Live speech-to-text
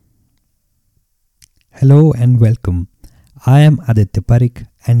Hello and welcome. I am Aditya Parik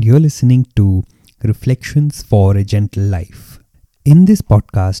and you're listening to Reflections for a Gentle Life. In this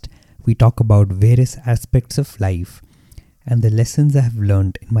podcast, we talk about various aspects of life and the lessons I have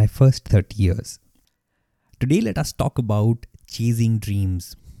learned in my first 30 years. Today, let us talk about chasing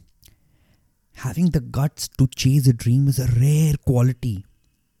dreams. Having the guts to chase a dream is a rare quality.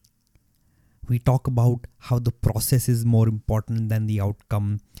 We talk about how the process is more important than the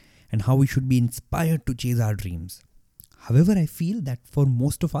outcome and how we should be inspired to chase our dreams. However, I feel that for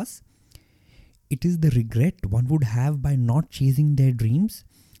most of us, it is the regret one would have by not chasing their dreams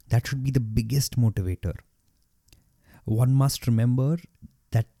that should be the biggest motivator. One must remember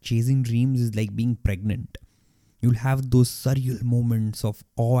that chasing dreams is like being pregnant. You'll have those surreal moments of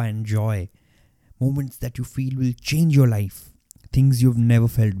awe and joy, moments that you feel will change your life, things you've never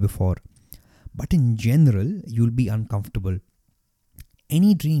felt before. But in general, you'll be uncomfortable.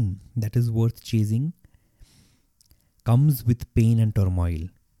 Any dream that is worth chasing comes with pain and turmoil.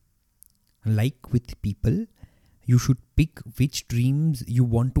 Like with people, you should pick which dreams you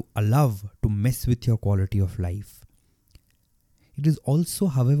want to allow to mess with your quality of life. It is also,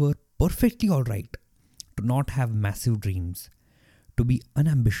 however, perfectly alright to not have massive dreams, to be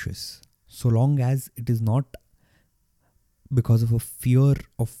unambitious, so long as it is not because of a fear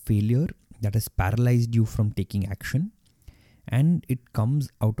of failure that has paralyzed you from taking action, and it comes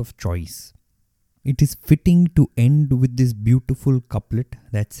out of choice. It is fitting to end with this beautiful couplet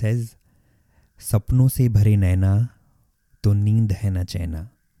that says, "Sapno se bhare naina, to neend hai na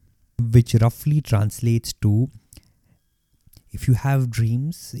chaina," which roughly translates to, if you have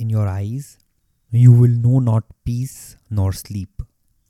dreams in your eyes, you will know not peace nor sleep.